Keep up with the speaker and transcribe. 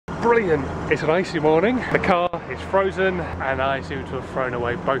brilliant. It's an icy morning, the car is frozen, and I seem to have thrown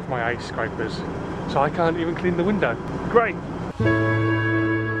away both my ice scrapers. So I can't even clean the window. Great.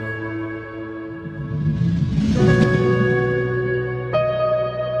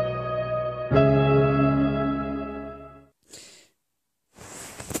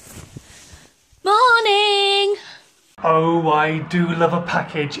 Morning! Oh, I do love a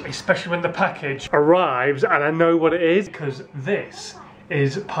package, especially when the package arrives and I know what it is, because this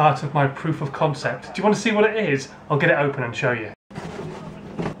is part of my proof of concept. Do you want to see what it is? I'll get it open and show you.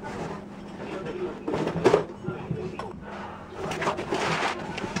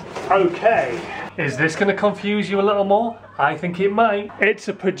 Okay, is this going to confuse you a little more? I think it might. It's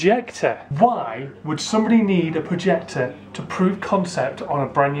a projector. Why would somebody need a projector to prove concept on a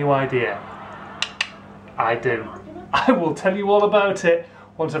brand new idea? I do. I will tell you all about it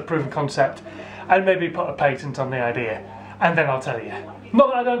once I've proven concept and maybe put a patent on the idea, and then I'll tell you. Not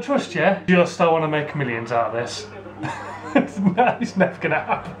that I don't trust you, just I want to make millions out of this. It's never going to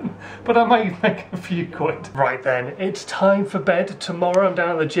happen, but I might make a few quid. Right then, it's time for bed. Tomorrow I'm down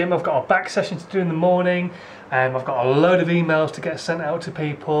at the gym. I've got a back session to do in the morning. I've got a load of emails to get sent out to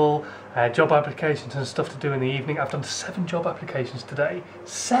people, job applications and stuff to do in the evening. I've done 7 job applications today.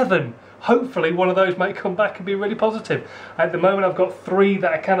 7! Hopefully one of those might come back and be really positive. At the moment I've got 3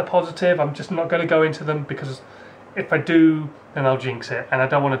 that are kind of positive. I'm just not going to go into them because if I do, then I'll jinx it, and I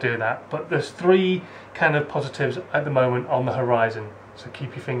don't want to do that. But there's 3 kind of positives at the moment on the horizon, so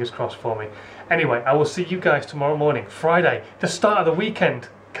keep your fingers crossed for me. Anyway, I will see you guys tomorrow morning, Friday, the start of the weekend,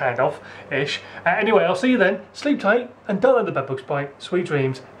 kind of-ish. Anyway, I'll see you then. Sleep tight, and don't let the bedbugs bite. Sweet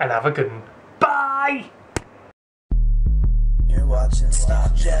dreams, and have a good one. Bye! You're watching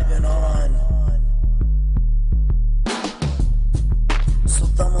Stop Jabbing On. So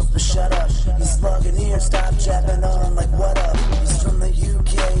thumbs, but shut up. He's logging here, stop jabbing on, like what up? He's from the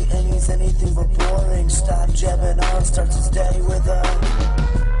UK and he's anything but boring. Stop jabbing on, starts his day with a